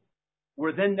 4,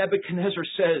 where then Nebuchadnezzar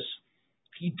says,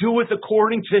 He doeth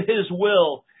according to His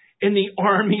will in the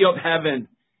army of heaven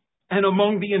and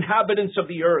among the inhabitants of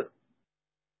the earth.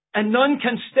 And none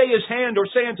can stay His hand or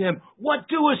say unto Him, What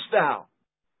doest thou?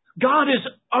 God is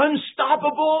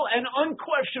unstoppable and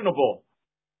unquestionable.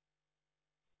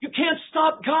 You can't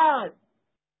stop God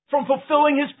from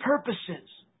fulfilling His purposes.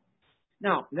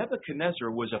 Now, Nebuchadnezzar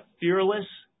was a fearless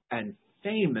and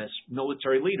famous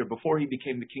military leader. Before he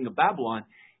became the king of Babylon,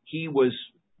 he was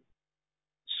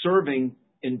serving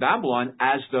in Babylon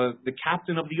as the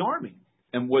captain of the army.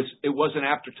 And it wasn't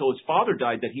after till his father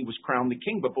died that he was crowned the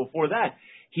king. But before that,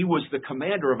 he was the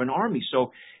commander of an army.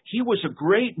 So he was a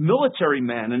great military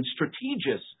man and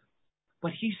strategist.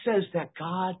 But he says that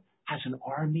God has an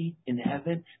army in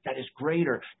heaven that is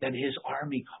greater than His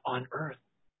army on earth.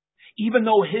 Even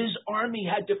though His army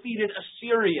had defeated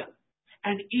Assyria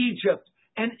and Egypt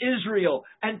and Israel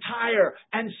and Tyre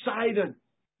and Sidon,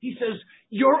 He says,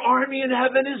 your army in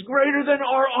heaven is greater than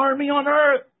our army on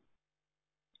earth.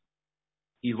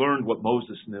 He learned what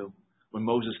Moses knew when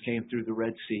Moses came through the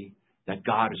Red Sea, that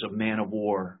God is a man of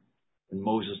war. And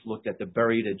Moses looked at the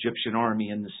buried Egyptian army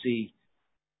in the sea.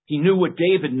 He knew what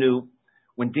David knew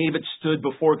when David stood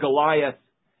before Goliath.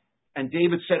 And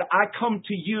David said, I come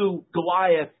to you,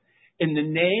 Goliath, in the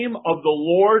name of the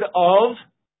Lord of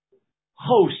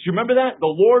hosts. You remember that? The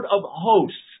Lord of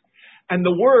hosts. And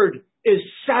the word is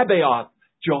Sabaoth.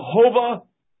 Jehovah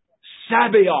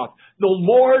Sabaoth. The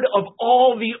Lord of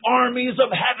all the armies of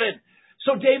heaven.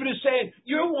 So David is saying,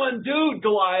 you're one dude,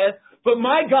 Goliath, but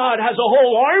my God has a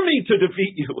whole army to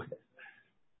defeat you with.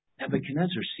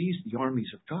 Nebuchadnezzar sees the armies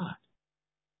of God.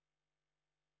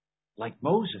 Like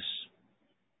Moses,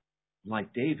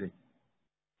 like David,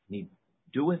 and he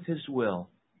doeth His will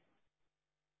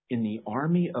in the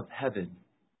army of heaven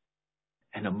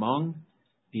and among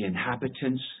the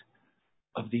inhabitants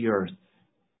of the earth.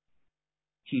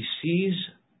 He sees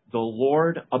the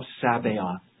Lord of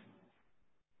Sabaoth.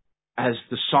 As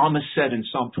the psalmist said in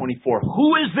Psalm 24,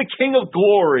 who is the King of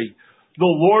glory? The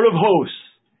Lord of hosts.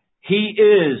 He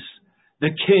is the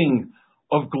King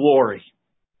of glory.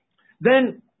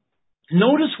 Then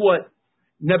notice what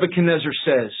Nebuchadnezzar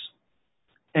says.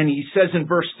 And he says in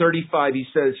verse 35, he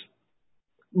says,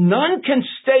 none can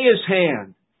stay his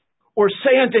hand or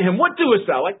say unto him, what doest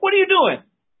thou? Like, what are you doing?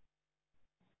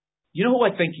 You know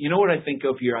what I think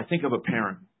of here? I think of a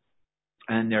parent.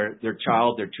 And their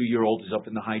child, their 2-year-old, is up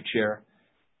in the high chair,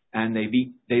 and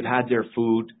they've had their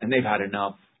food, and they've had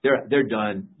enough. They're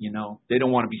done, you know. They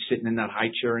don't want to be sitting in that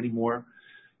high chair anymore.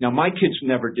 Now, my kids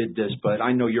never did this, but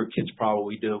I know your kids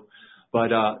probably do.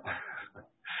 But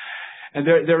and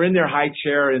they're in their high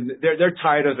chair, and they're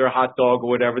tired of their hot dog or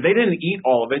whatever. They didn't eat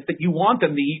all of it. But you want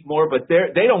them to eat more, but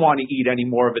they don't want to eat any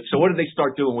more of it. So what do they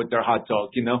start doing with their hot dog?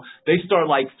 You know, they start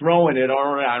like throwing it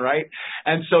all around, right?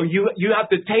 And so you have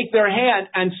to take their hand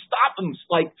and stop them.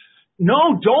 Like,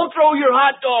 no, don't throw your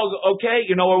hot dog, okay?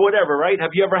 You know, or whatever, right?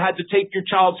 Have you ever had to take your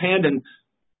child's hand and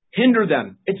hinder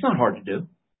them? It's not hard to do.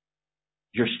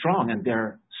 You're strong, and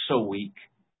they're so weak.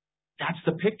 That's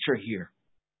the picture here.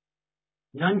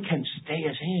 None can stay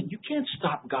His hand. You can't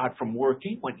stop God from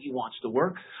working when He wants to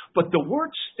work. But the word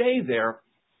stay there,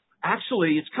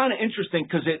 actually, it's kind of interesting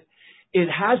because it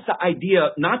has the idea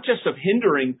not just of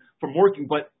hindering from working,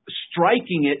 but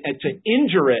striking it and to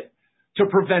injure it to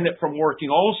prevent it from working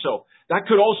also. That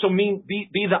could also mean be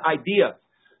the idea.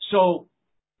 So,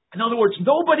 in other words,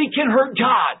 nobody can hurt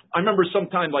God. I remember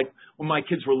sometime, like when my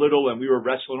kids were little and we were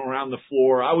wrestling around the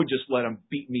floor, I would just let them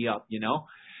beat me up, you know.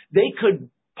 They could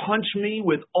punch me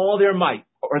with all their might.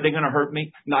 Are they going to hurt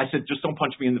me? No, I said, just don't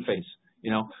punch me in the face,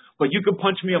 you know. But you could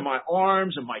punch me on my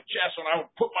arms and my chest, and I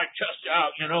would put my chest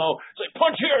out, you know. It's like,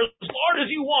 punch here as hard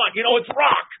as you want, you know, it's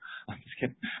rock. I'm just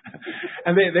kidding.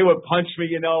 And they would punch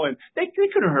me, you know, and they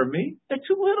couldn't hurt me. They're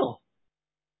too little.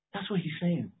 That's what he's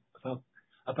saying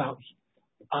about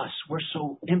us. We're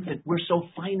so infant. We're so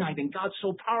finite, and God's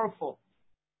so powerful.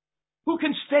 Who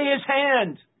can stay His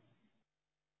hand?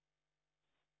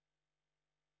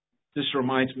 This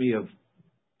reminds me of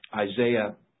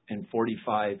Isaiah in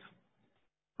 45,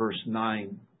 verse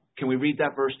 9. Can we read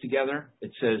that verse together?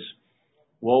 It says,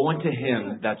 woe unto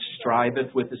him that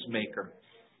striveth with his maker,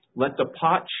 let the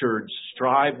potsherds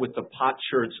strive with the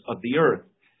potsherds of the earth.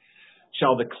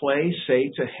 Shall the clay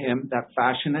say to him that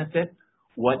fashioneth it,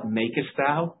 what makest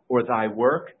thou, or thy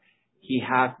work? He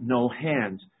hath no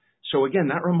hands. So again,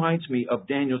 that reminds me of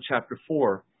Daniel chapter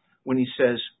 4, when he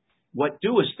says, what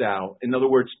doest thou? In other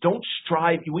words, don't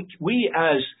strive. We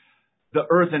as the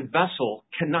earthen vessel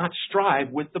cannot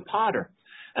strive with the potter.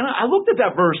 And I looked at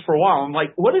that verse for a while. I'm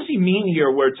like, what does he mean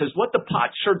here where it says, let the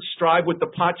potsherds strive with the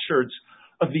potsherds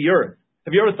of the earth?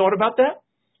 Have you ever thought about that?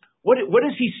 What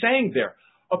is he saying there?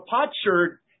 A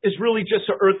potsherd is really just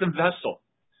an earthen vessel.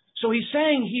 So he's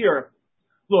saying here,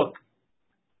 look,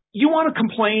 you want to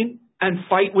complain and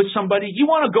fight with somebody? You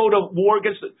want to go to war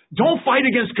against, don't fight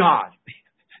against God.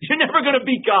 You're never going to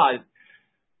beat God.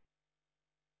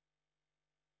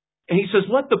 And he says,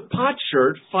 let the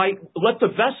potsherd fight, let the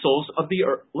vessels of the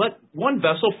earth, let one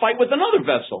vessel fight with another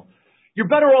vessel. You're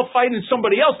better off fighting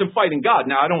somebody else than fighting God.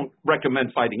 Now, I don't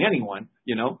recommend fighting anyone,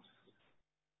 you know.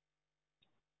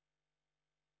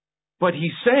 But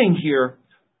he's saying here,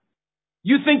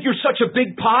 you think you're such a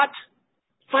big pot?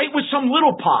 Fight with some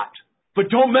little pot, but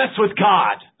don't mess with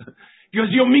God, because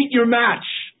you'll meet your match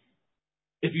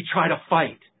if you try to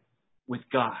fight with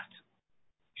God.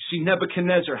 You see,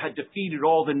 Nebuchadnezzar had defeated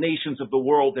all the nations of the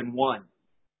world and won.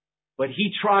 But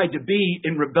he tried to be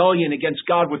in rebellion against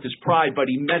God with his pride, but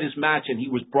he met his match and he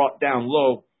was brought down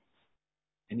low.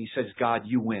 And he says, God,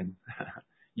 you win.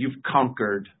 You've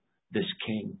conquered this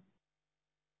king.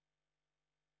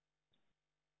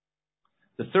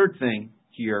 The third thing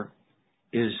here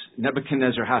is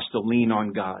Nebuchadnezzar has to lean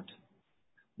on God.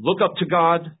 Look up to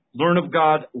God, learn of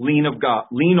God, lean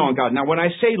on God. Now, when I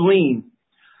say lean,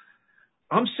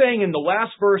 I'm saying in the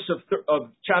last verse of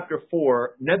chapter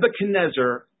 4,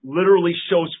 Nebuchadnezzar literally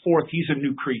shows forth he's a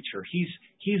new creature.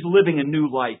 He's living a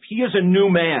new life. He is a new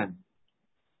man.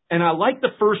 And I like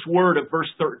the first word of verse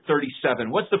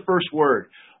 37. What's the first word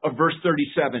of verse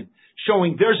 37?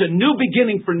 Showing there's a new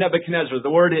beginning for Nebuchadnezzar. The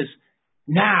word is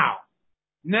now.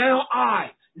 Now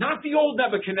I, not the old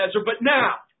Nebuchadnezzar, but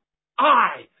now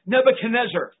I,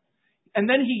 Nebuchadnezzar. And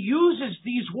then he uses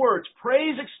these words,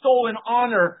 praise, extol, and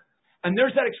honor. And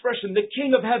there's that expression, the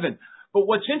King of Heaven. But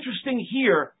what's interesting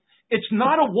here, it's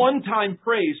not a one-time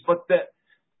praise, but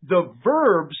the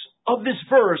verbs of this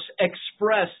verse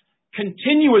express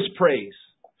continuous praise.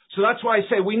 So that's why I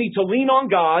say we need to lean on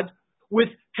God with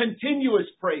continuous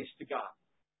praise to God.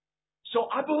 So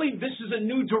I believe this is a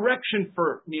new direction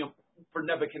for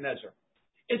Nebuchadnezzar.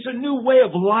 It's a new way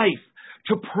of life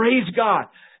to praise God.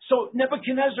 So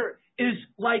Nebuchadnezzar is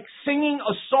like singing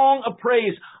a song of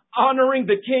praise, honoring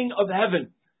the King of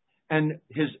Heaven. And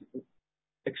his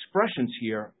expressions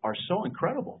here are so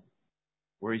incredible,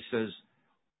 where he says,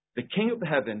 the King of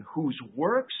Heaven, whose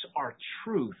works are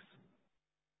truth.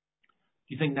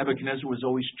 Do you think Nebuchadnezzar was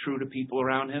always true to people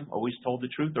around him, always told the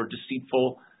truth, or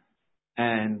deceitful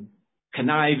and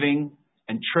conniving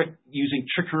and using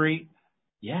trickery?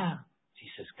 Yeah. He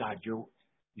says, God,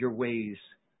 your ways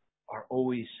are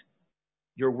always,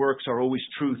 your works are always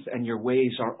truth, and your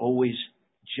ways are always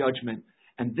judgment.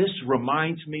 And this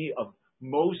reminds me of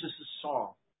Moses'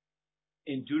 song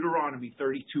in Deuteronomy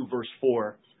 32, verse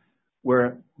 4,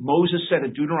 where Moses said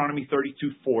in Deuteronomy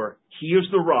 32:4, he is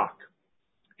the rock.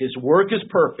 His work is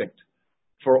perfect,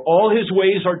 for all his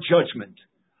ways are judgment.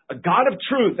 A God of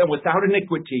truth and without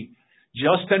iniquity,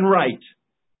 just and right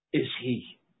is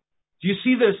he. Do you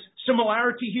see this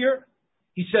similarity here?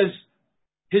 He says,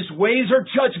 his ways are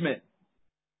judgment.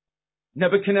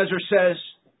 Nebuchadnezzar says,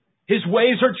 his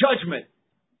ways are judgment.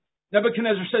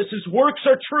 Nebuchadnezzar says, his works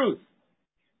are truth.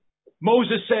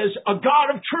 Moses says, a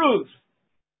God of truth,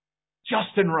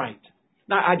 just and right.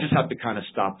 Now, I just have to kind of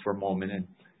stop for a moment and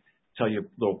tell you a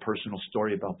little personal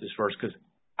story about this verse, because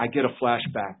I get a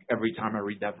flashback every time I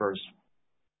read that verse.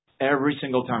 Every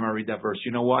single time I read that verse.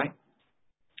 You know why?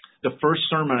 The first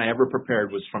sermon I ever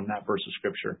prepared was from that verse of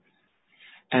Scripture.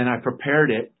 And I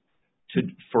prepared it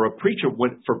for a Preacher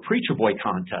Boy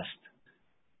contest.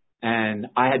 And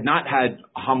I had not had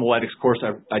a homiletics course.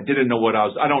 I didn't know what I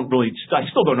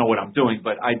still don't know what I'm doing,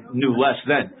 but I knew less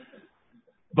then.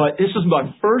 But this is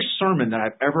my first sermon that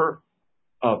I've ever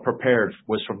prepared,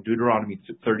 was from Deuteronomy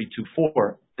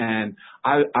 32:4. And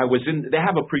they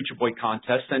have a Preacher Boy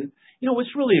contest, and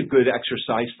it's really a good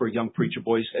exercise for young preacher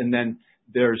boys. And then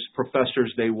there's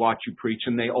professors, they watch you preach,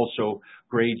 and they also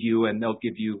grade you, and they'll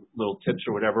give you little tips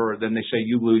or whatever. Or then they say,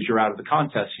 you lose, you're out of the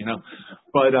contest,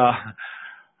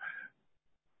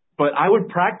 But I would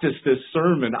practice this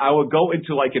sermon. I would go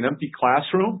into like an empty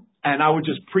classroom, and I would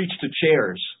just preach to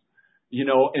chairs,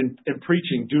 and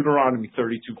preaching Deuteronomy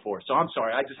 32:4. So I'm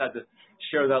sorry, I just had to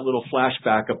share that little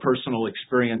flashback, a personal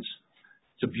experience.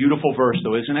 It's a beautiful verse,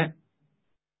 though, isn't it?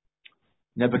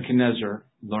 Nebuchadnezzar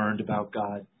learned about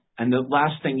God. And the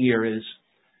last thing here is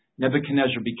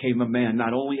Nebuchadnezzar became a man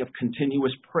not only of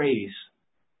continuous praise,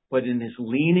 but in his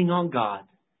leaning on God,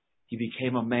 he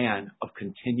became a man of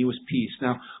continuous peace.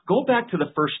 Now, go back to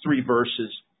the first 3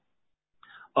 verses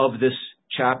of this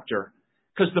chapter,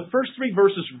 because the first 3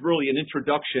 verses is really an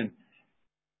introduction,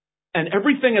 and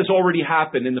everything has already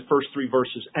happened in the first 3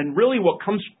 verses. And really what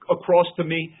comes across to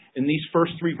me in these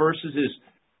first 3 verses is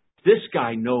this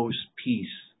guy knows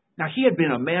peace. Now, he had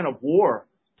been a man of war,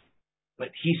 but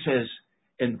he says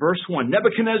in verse 1,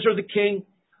 Nebuchadnezzar the king,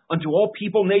 unto all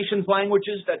people, nations,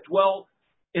 languages that dwell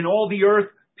in all the earth,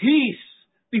 peace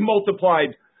be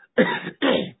multiplied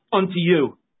unto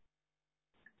you.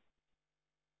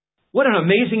 What an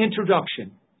amazing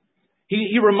introduction.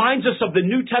 He reminds us of the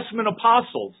New Testament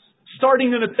apostles,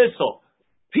 starting an epistle.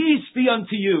 Peace be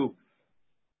unto you.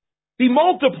 Be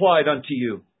multiplied unto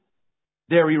you.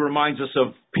 There he reminds us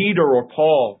of Peter or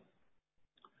Paul.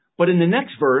 But in the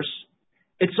next verse,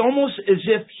 it's almost as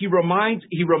if he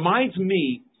reminds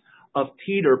me of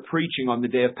Peter preaching on the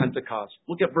day of Pentecost.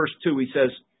 Look at verse 2. He says,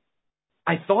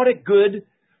 I thought it good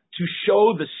to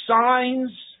show the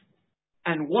signs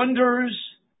and wonders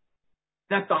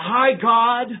that the high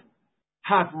God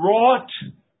hath wrought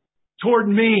toward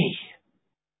me.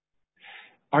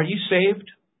 Are you saved?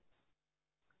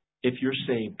 If you're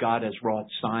saved, God has wrought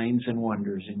signs and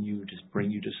wonders in you to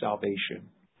bring you to salvation.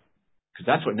 Because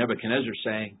that's what Nebuchadnezzar is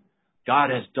saying. God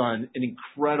has done an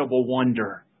incredible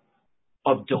wonder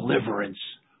of deliverance.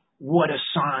 What a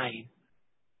sign.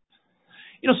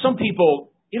 Some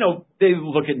people, they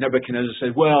look at Nebuchadnezzar and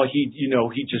say, well,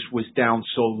 he just was down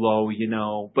so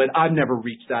low, but I've never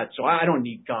reached that, so I don't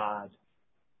need God.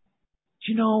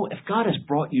 If God has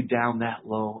brought you down that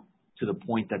low to the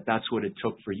point that that's what it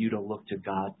took for you to look to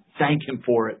God, thank Him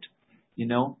for it,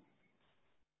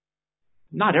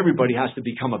 Not everybody has to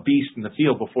become a beast in the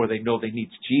field before they know they need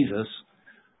Jesus.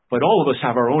 But all of us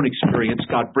have our own experience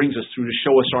God brings us through to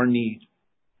show us our need.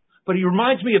 But he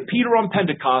reminds me of Peter on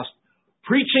Pentecost,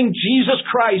 preaching Jesus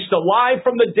Christ alive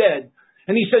from the dead.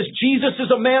 And he says, Jesus is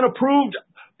a man approved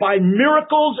by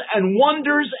miracles and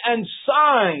wonders and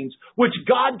signs, which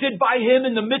God did by him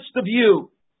in the midst of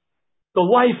you. The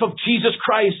life of Jesus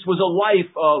Christ was a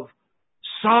life of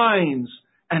signs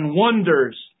and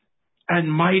wonders and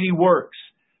mighty works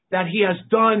that he has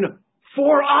done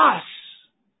for us.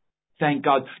 Thank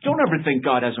God. Don't ever think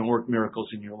God hasn't worked miracles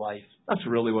in your life. That's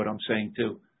really what I'm saying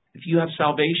too. If you have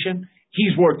salvation,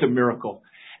 he's worked a miracle.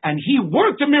 And he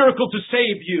worked a miracle to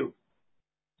save you.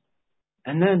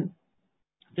 And then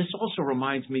this also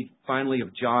reminds me finally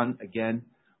of John again,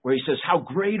 where he says, how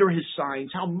great are his signs,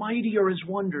 how mighty are his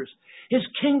wonders. His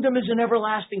kingdom is an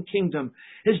everlasting kingdom.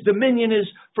 His dominion is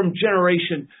from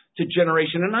generation to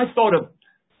generation. And I thought of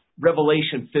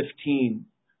Revelation 15,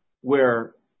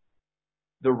 where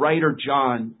the writer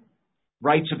John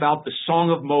writes about the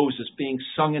song of Moses being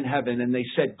sung in heaven. And they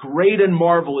said, great and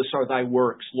marvelous are thy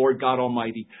works, Lord God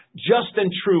Almighty. Just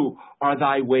and true are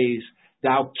thy ways,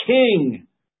 thou King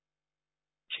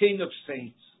of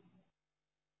saints.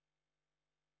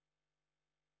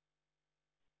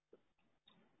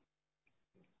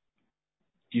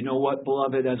 Do you know what,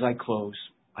 beloved, as I close,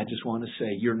 I just want to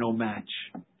say you're no match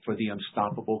for the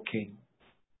unstoppable King.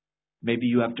 Maybe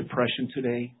you have depression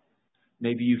today.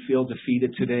 Maybe you feel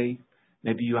defeated today.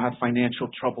 Maybe you have financial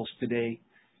troubles today.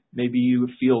 Maybe you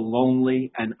feel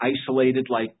lonely and isolated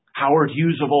like Howard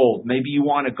Hughes of old. Maybe you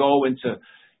want to go into,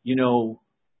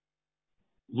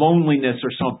 loneliness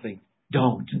or something.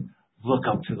 Don't. Look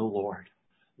up to the Lord.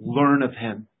 Learn of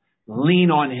Him. Lean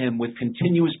on Him with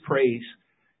continuous praise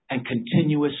and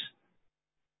continuous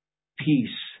peace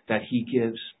that He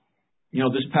gives.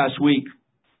 This past week,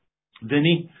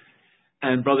 Vinny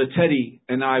and Brother Teddy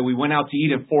and I, we went out to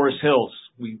eat in Forest Hills.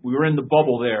 We were in the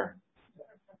bubble there.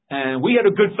 And we had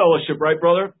a good fellowship, right,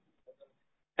 brother?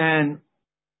 And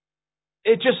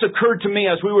it just occurred to me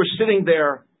as we were sitting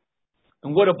there,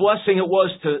 and what a blessing it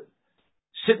was to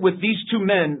sit with these two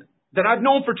men that I've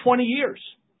known for 20 years.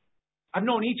 I've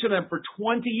known each of them for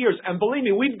 20 years. And believe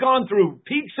me, we've gone through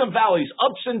peaks and valleys,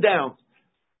 ups and downs.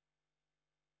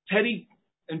 Teddy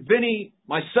and Vinny,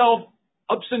 myself,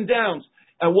 ups and downs.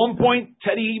 At one point,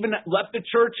 Teddy even left the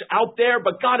church out there,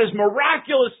 but God has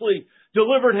miraculously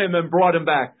delivered him and brought him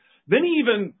back. Vinny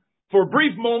even, for a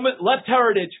brief moment, left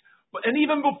Heritage. And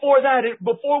even before that,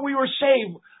 before we were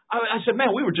saved, I said,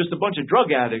 man, we were just a bunch of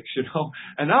drug addicts,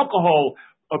 and alcohol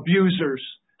abusers.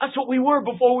 That's what we were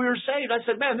before we were saved. I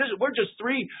said, man, we're just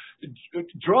three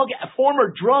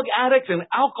former drug addicts and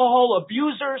alcohol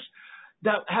abusers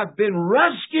that have been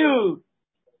rescued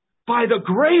by the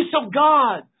grace of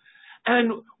God.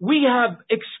 And we have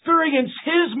experienced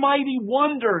His mighty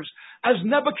wonders as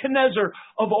Nebuchadnezzar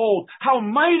of old. How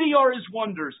mighty are His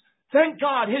wonders. Thank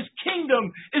God, His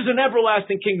kingdom is an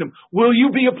everlasting kingdom. Will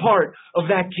you be a part of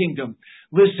that kingdom?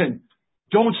 Listen,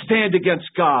 don't stand against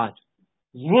God.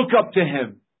 Look up to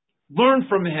Him. Learn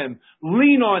from Him.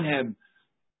 Lean on Him.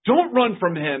 Don't run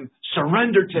from Him.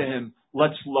 Surrender to Him.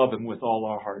 Let's love Him with all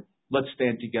our heart. Let's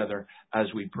stand together as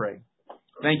we pray.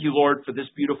 Thank you, Lord, for this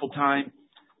beautiful time.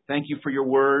 Thank you for your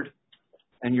word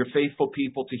and your faithful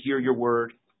people to hear your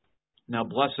word. Now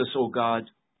bless us, O God,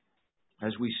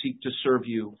 as we seek to serve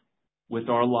you with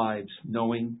our lives,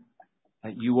 knowing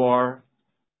that you are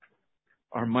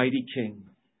our mighty King.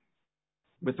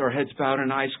 With our heads bowed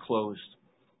and eyes closed,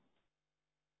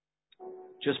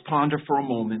 just ponder for a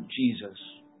moment Jesus,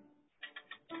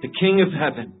 the King of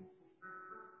heaven,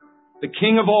 the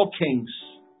King of all kings,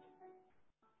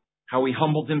 how He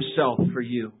humbled Himself for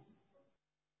you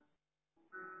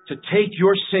to take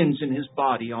your sins in His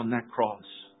body on that cross,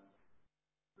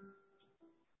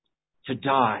 to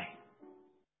die,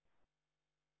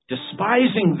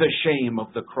 despising the shame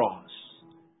of the cross,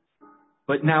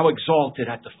 but now exalted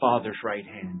at the Father's right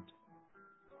hand.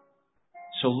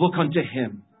 So look unto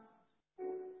Him.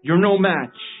 You're no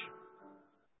match.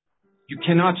 You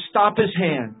cannot stop His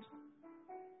hand,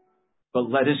 but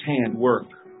let His hand work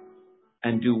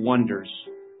and do wonders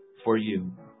for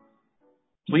you.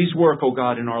 Please work, O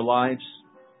God, in our lives.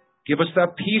 Give us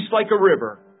that peace like a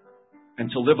river, and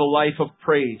to live a life of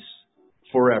praise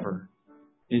forever.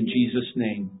 In Jesus'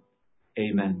 name,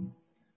 amen.